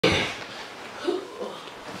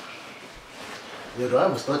Yeah, do I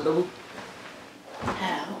have a stunt double?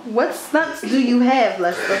 How? What stunts do you have,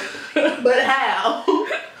 Lester? But how?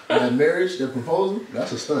 That marriage, that proposal,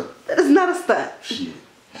 that's a stunt. That is not a stunt. Shit.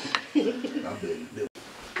 I bet.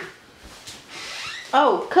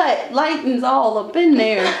 Oh, cut. Lightning's all up in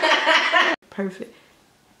there. Perfect.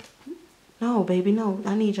 No, baby, no.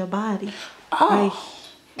 I need your body. Oh.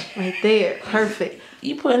 Right there. Perfect.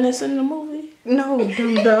 You putting this in the movie? No,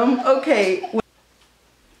 dum-dum. Okay.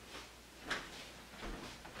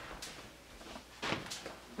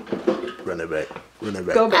 Run that back. Run that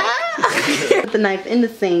back. Go back. Put the knife in the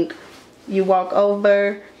sink. You walk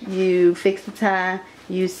over. You fix the tie.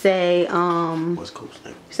 You say, What's Coach's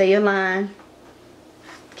name? say your line.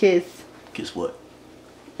 Kiss. Kiss what?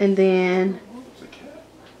 And then...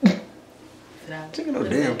 She got no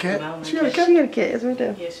damn cat. She got a cat? She got a cat. It's right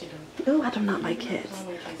there. Yes, she does. Oh, I do not like cats.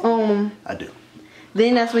 I do.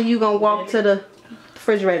 Then that's when you gonna walk to the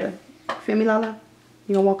refrigerator. Feel me, Lala?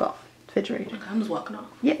 You gonna walk off refrigerator. I'm just walking off.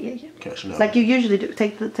 Yeah, yeah, yeah. Cashing out. Like you usually do.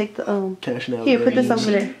 Take the Cashing out. Here, put this games.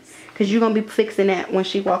 over there. Cause you're gonna be fixing that when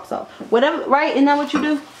she walks off. Whatever, right? Isn't that what you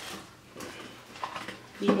do?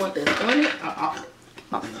 You want this on it or off it?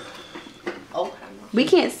 Off. Okay. We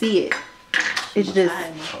can't see it. It's just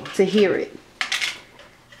to hear it.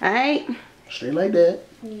 Alright? Straight like that.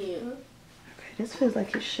 Yeah. Okay, this feels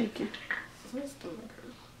like it's shaking. What's the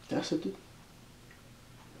matter? That's it.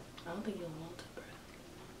 I don't think you'll want to,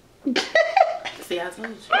 bro. See, I told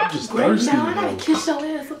you. I'm just Great, thirsty. now I gotta kiss your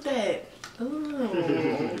ass with that.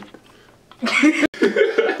 Ooh.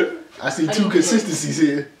 I see two consistencies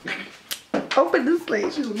here. Open the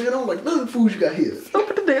slate. She's like, man, I don't like none of the food you got here.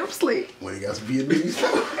 Open the damn slate. When you got some Vietnamese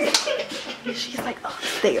food. She's like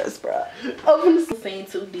upstairs, bro. Open the slate.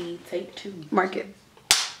 Scene 2D, take 2. Mark it.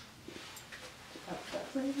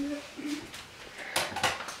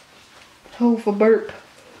 Hold for burp.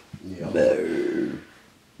 Yeah.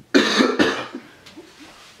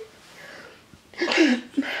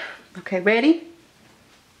 Okay, ready?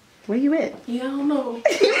 Where you at? Yeah, I don't know.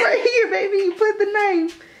 You right here, baby. You put the name.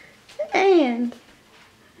 And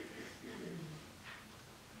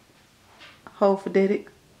hold for Dedic.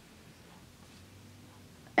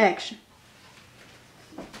 Action.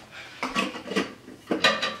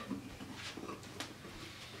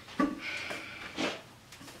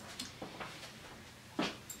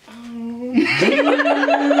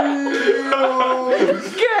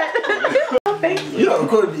 You don't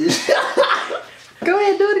record this. Go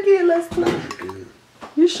ahead, do it again, Leslie.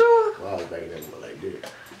 You sure? Well, I was back there like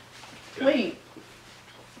that. Wait.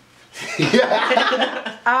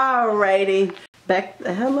 Alrighty. Back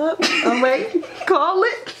the hell up. Alright. Call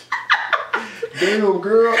it. Damn,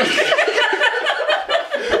 girl.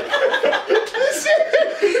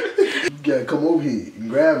 You gotta come over here and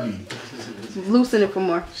grab me. Loosen it for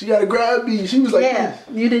more. She gotta grab me. She was like, Yeah,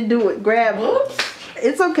 you didn't do it. Grab. Whoops.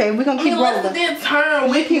 It's okay. We're gonna keep Unless it rolling. didn't turn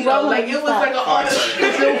with keep you though. rolling. Like it was like an honest.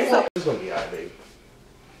 It's gonna be alright, baby.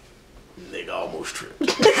 Nigga almost tripped.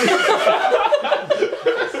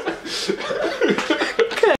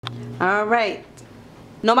 All right.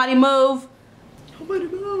 Nobody move. Nobody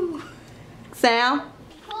move. Sound.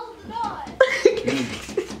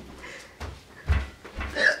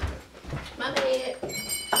 My bad.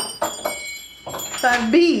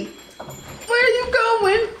 5B. Where are you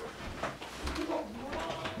going?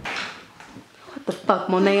 What the fuck,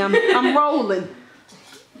 Monet? I'm rolling.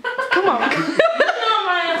 Come on.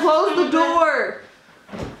 Close the door.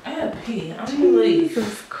 I had to pee. I'm gonna leave.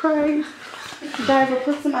 Jesus Christ. Diver,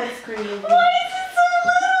 put some ice cream in here. Why is it so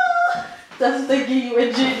little? That's what they give you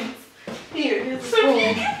at Jenny's. Here, here's the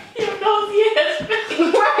spoon. Your nosy ass face.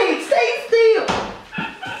 Right, stay still.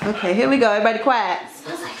 Okay, here we go. Everybody quiet.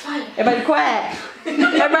 Smells like fire. Everybody quiet.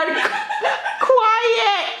 Everybody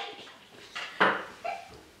quiet.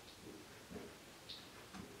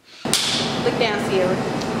 Look down, Sierra.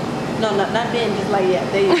 No, not then, just like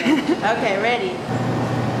that. There you go. Okay, ready.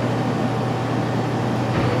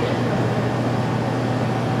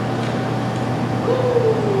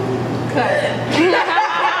 Cut.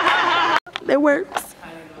 It works.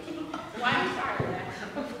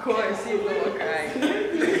 Of course, you will cry.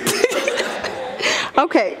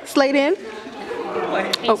 Okay, slate in.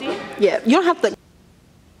 Oh, yeah, you don't have to.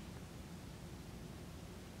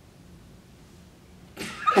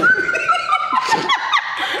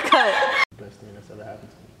 Cut. Best thing that's ever happened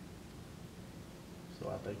to me. So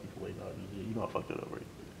I thank you for waiting all these years. You know I fucked it up already.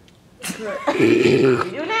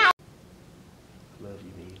 You now. Love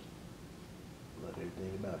you, me. Love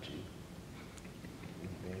everything about you.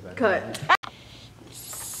 Cut.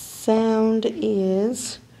 Sound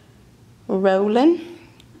is rolling.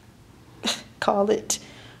 Call it.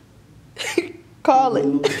 Call it.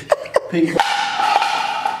 Pink.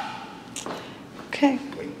 Okay.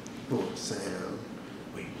 Wait for the sound.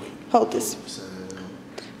 Wait. Hold this. For the sound.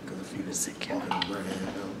 Cause I feel this walking around.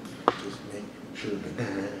 Just make sure they're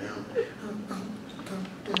down. Come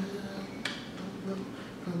down.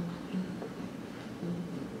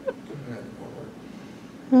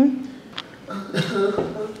 Hmm?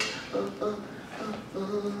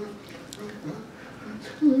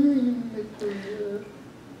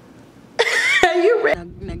 Are you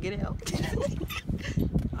ready? Now get out.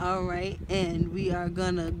 All right, and we are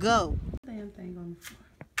gonna go. Damn thing on the floor.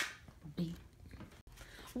 B.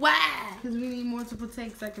 Why? Because we need multiple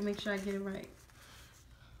takes so I can make sure I get it right.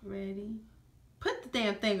 Ready? Put the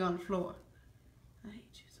damn thing on the floor. I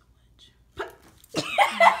hate you so much. Put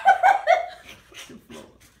the floor.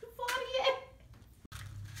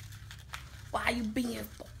 Why you being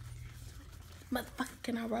motherfucker?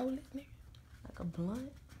 Can I roll it? Nigga? Like a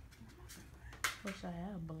blunt? Wish I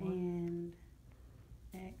had a blunt.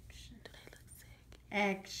 And action. Do they look sick?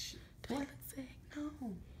 Action. Do they look sick? No.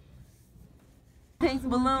 Pink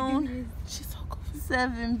balloon. She's so confused.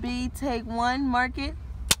 7B, take 1, mark it.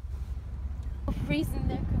 Freezing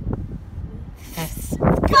there.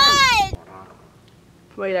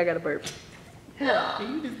 Wait, I got a burp.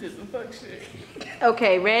 You just did some fuck shit.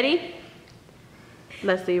 Okay, ready?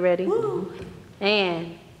 Let's see, ready? Woo.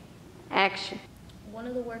 And action. One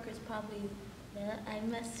of the workers probably I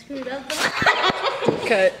messed screwed up.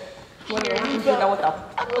 Cut. What the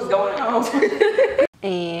fuck was going on?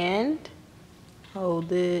 And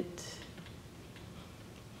hold it.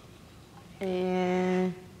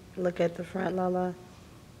 And look at the front, Lala.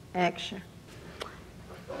 Action.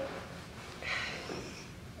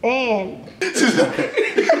 And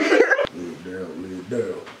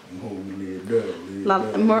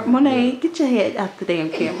Monet, get your head out the damn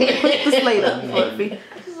camera. Put the slate up for me.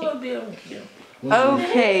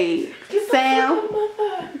 Okay, Sam.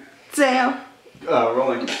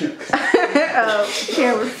 Rolling. Camera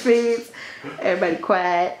speeds. Everybody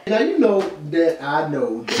quiet. Now you know that I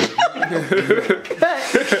know that.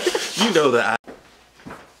 You know that.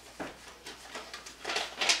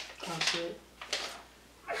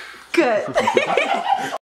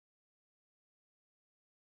 Cut.